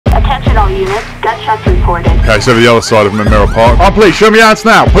all units. Gunshots reported. Okay, so the other side of Mirror Park. Oh, please, show me your hands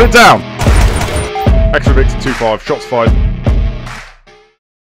now. Put it down. Extra Victor 2-5. Shots fired.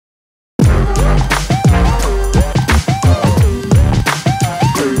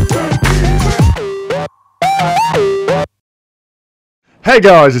 Hey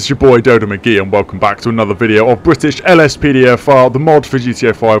guys, it's your boy Dodo McGee and welcome back to another video of British LSPDFR, the mod for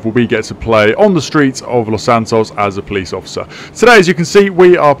GTA 5 where we get to play on the streets of Los Santos as a police officer. Today, as you can see,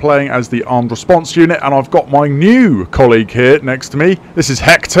 we are playing as the Armed Response Unit and I've got my new colleague here next to me. This is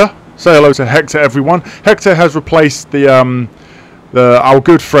Hector. Say hello to Hector, everyone. Hector has replaced our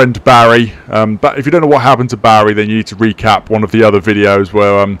good friend Barry. But if you don't know what happened to Barry, then you need to recap one of the other videos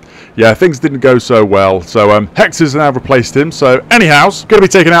where yeah, things didn't go so well. So Hector's now replaced him. So anyhow, going to be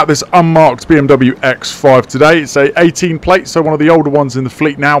taking out this unmarked BMW X5 today. It's a 18 plate, so one of the older ones in the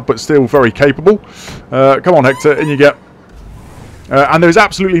fleet now, but still very capable. Come on, Hector, in you get. And there's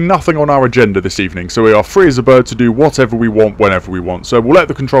absolutely nothing on our agenda this evening, so we are free as a bird to do whatever we want, whenever we want. So we'll let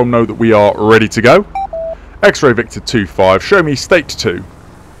the control know that we are ready to go. X-Ray Victor 2-5, show me State 2.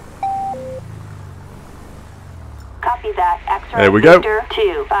 Copy that. X-Ray There we go. Victor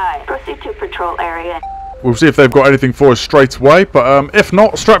 2-5. Proceed to patrol area. We'll see if they've got anything for us straight away, but if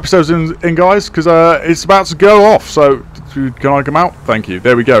not, strap yourselves in guys, because it's about to go off. So, can I come out? Thank you.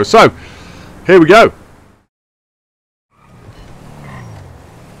 There we go. So, here we go.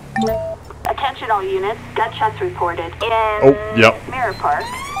 Attention all units. Gunshots reported in yep. Mirror Park.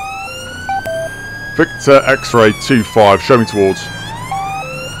 Victor X-Ray 2-5, show me towards.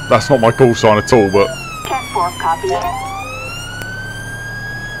 That's not my call sign at all, but... 10-4, copy.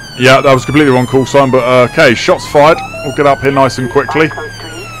 Yeah, that was completely wrong call sign, but okay, shots fired. We'll get up here nice and quickly.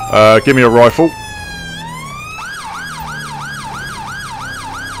 Give me a rifle.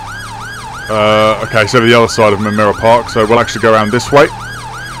 Okay, so the other side of Mirror Park, so we'll actually go around this way.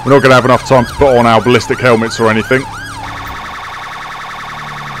 We're not going to have enough time to put on our ballistic helmets or anything.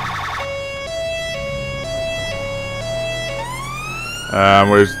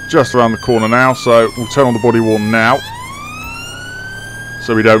 We're just around the corner now, so we'll turn on the body worn now,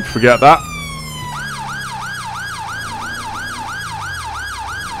 so we don't forget that.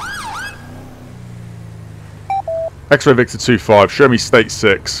 X-Ray Victor 2-5, show me State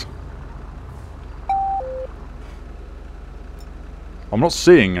 6. I'm not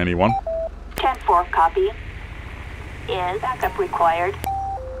seeing anyone. 10-4, copy. Is backup required?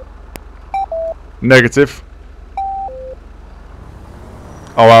 Negative.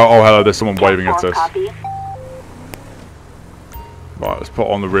 Oh, hello, there's someone waving at us. Copy. Right, let's put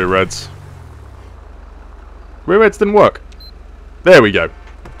on the rear reds. Rear reds didn't work. There we go.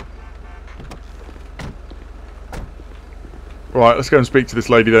 Right, let's go and speak to this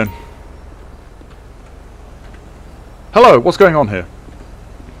lady then. Hello, what's going on here?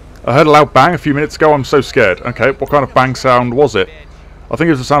 I heard a loud bang a few minutes ago, I'm so scared. Okay, what kind of bang sound was it? I think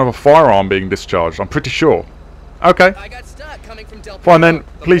it was the sound of a firearm being discharged, I'm pretty sure. Okay. Fine then,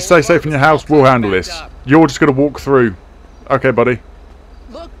 please stay safe in your house, we'll handle this. You're just going to walk through. Okay, buddy.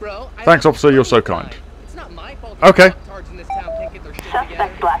 Thanks, officer, you're so kind. Okay.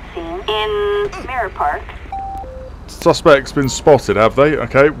 Suspect black scene in Mirror Park. Suspect's been spotted, have they?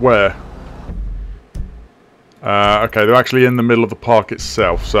 Okay, where? Okay, they're actually in the middle of the park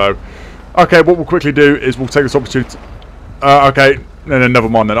itself, so... Okay, what we'll quickly do is we'll take this opportunity... okay, no, never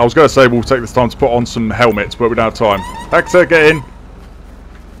mind then. I was going to say we'll take this time to put on some helmets, but we don't have time. Hector, get in!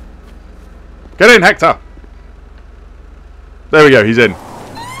 Get in, Hector! There we go, he's in.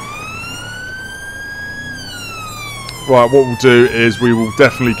 Right, what we'll do is we will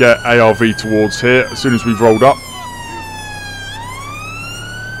definitely get ARV towards here as soon as we've rolled up.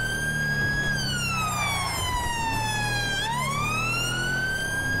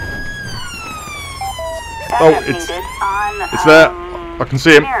 Oh, it's there. I can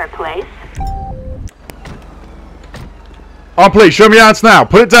see him. Oh, please, show me your hands now.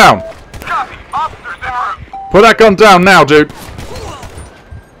 Put it down. Put that gun down now, dude.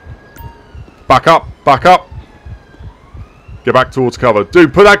 Back up, back up. Get back towards cover.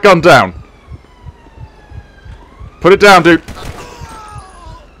 Dude, put that gun down. Put it down, dude.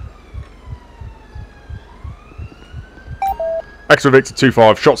 X-Ray Victor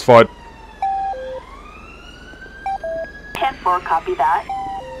 2-5, shots fired. 10-4, copy that.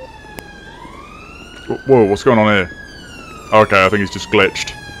 Whoa, what's going on here? Okay, I think he's just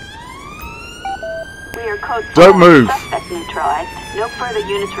glitched. We are code Don't move. Suspect neutralized. No further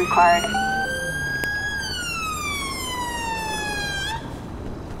units required.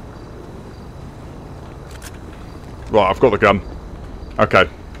 Right, I've got the gun. Okay.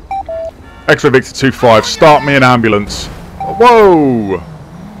 X-Ray Victor 2-5, start me an ambulance. Whoa!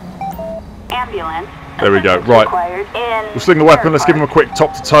 ambulance. There we go. Right. We'll sling the weapon. Let's give him a quick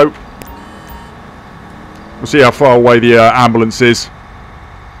top to toe. We'll see how far away the ambulance is.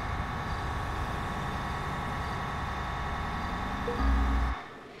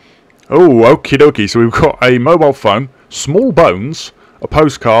 Oh, okie dokie. So we've got a mobile phone, small bones, a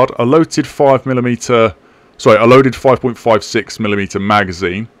postcard, a loaded 5.56mm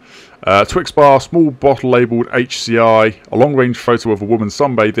magazine, Twix bar, small bottle labelled HCI, a long-range photo of a woman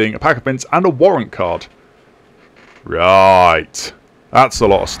sunbathing, a pack of mints, and a warrant card. Right. That's a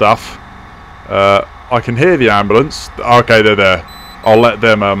lot of stuff. I can hear the ambulance. Okay, they're there. I'll let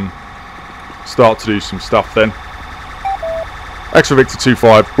them start to do some stuff then. Extra Victor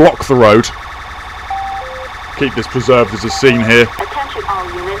 2-5, block the road. Keep this preserved as a scene here. Attention all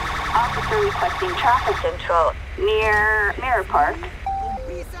units. Officer requesting traffic control near Mirror Park.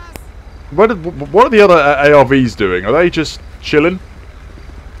 What are the other ARVs doing? Are they just chilling?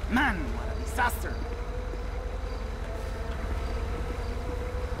 Man, what a disaster.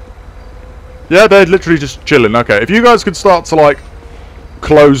 Yeah, they're literally just chilling. Okay, if you guys could start to, like,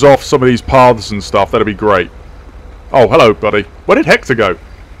 close off some of these paths and stuff, that'd be great. Oh, hello, buddy. Where did Hector go?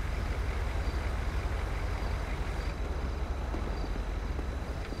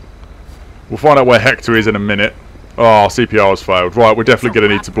 We'll find out where Hector is in a minute. Oh, CPR has failed. Right, we're definitely going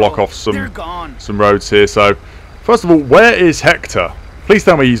to need to block off some roads here. So, first of all, where is Hector? Please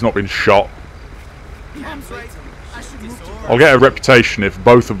tell me he's not been shot. I'll get a reputation if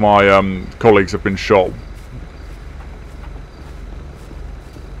both of my colleagues have been shot.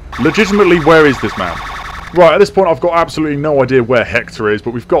 Legitimately, where is this man? Right, at this point I've got absolutely no idea where Hector is,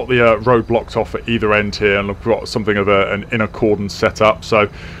 but we've got the road blocked off at either end here, and we've got something of an inner cordon set up. So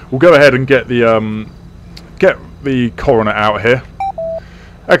we'll go ahead and get the coroner out here.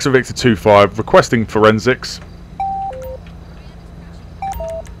 Extra Victor 2-5, requesting forensics.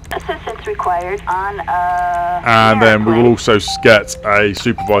 Assistance required on and then we will also get a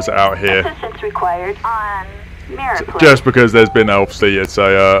supervisor out here. Assistance required on just because there's been, obviously, it's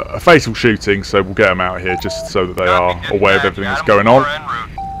a fatal shooting, so we'll get them out here just so that they are aware of everything that's going on.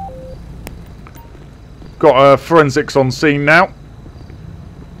 Got forensics on scene now.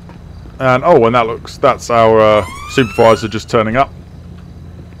 And, oh, and that's our supervisor just turning up.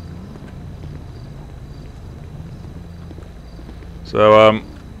 So,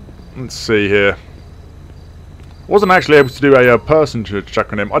 let's see here. Wasn't actually able to do a person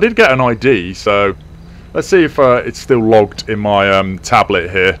check on him. I did get an ID, so let's see if it's still logged in my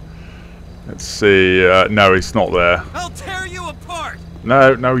tablet here. Let's see. No, it's not there. I'll tear you apart.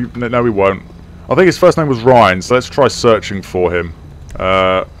 No, we won't. I think his first name was Ryan, so let's try searching for him.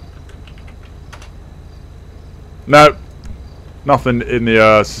 No, nothing in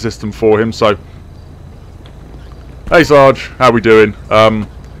the system for him. So, hey Sarge, how we doing?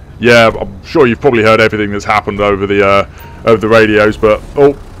 Yeah, I'm sure you've probably heard everything that's happened over the radios, but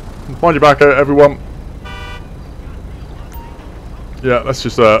oh, mind your back, everyone. Yeah, let's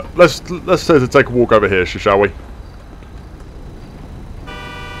just let's take a walk over here, shall we?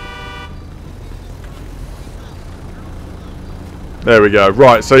 There we go.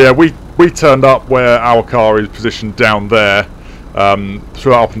 Right, so yeah, we turned up where our car is positioned down there.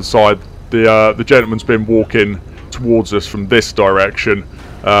 Threw it up on the side. The gentleman's been walking towards us from this direction,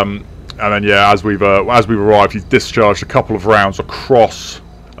 and then yeah, as we've arrived, he's discharged a couple of rounds across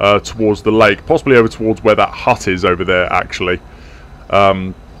towards the lake, possibly over towards where that hut is over there, actually.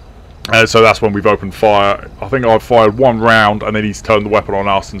 So that's when we've opened fire. I think I've fired one round, and then he's turned the weapon on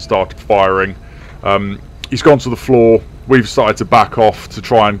us and started firing. He's gone to the floor. We've started to back off to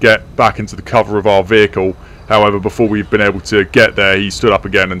try and get back into the cover of our vehicle. However, before we've been able to get there, he stood up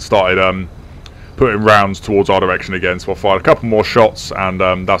again and started putting rounds towards our direction again. So I fired a couple more shots,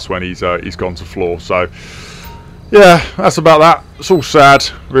 and that's when he's gone to floor. So yeah, that's about that. It's all sad,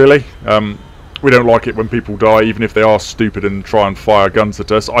 really. We don't like it when people die, even if they are stupid and try and fire guns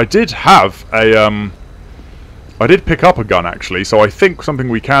at us. I did have a I did pick up a gun, actually, so I think something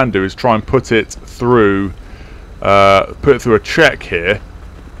we can do is try and put it through a check here.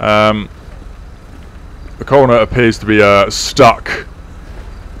 The coroner appears to be stuck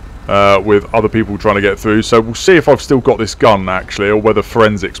with other people trying to get through, so we'll see if I've still got this gun, actually, or whether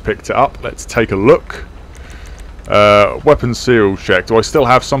forensics picked it up. Let's take a look. Weapon serial check. Do I still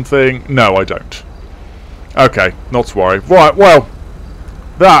have something? No, I don't. Okay, not to worry. Right, well,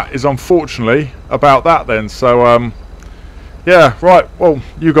 that is unfortunately about that then. So, yeah, right. Well,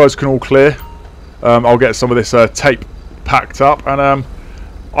 you guys can all clear. I'll get some of this tape packed up, and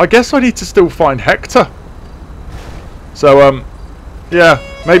I guess I need to still find Hector. So, yeah,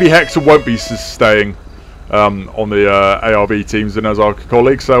 maybe Hector won't be staying on the ARV teams than as our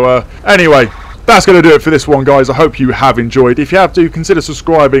colleagues. So anyway, that's going to do it for this one, guys. I hope you have enjoyed. If you have, do consider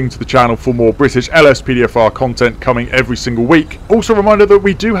subscribing to the channel for more British LSPDFR content coming every single week. Also, a reminder that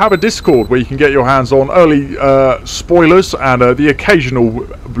we do have a Discord where you can get your hands on early spoilers and the occasional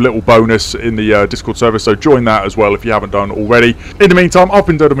little bonus in the Discord server, so join that as well if you haven't done already. In the meantime, I've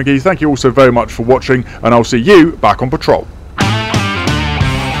been Dodo McGee. Thank you also very much for watching, and I'll see you back on patrol.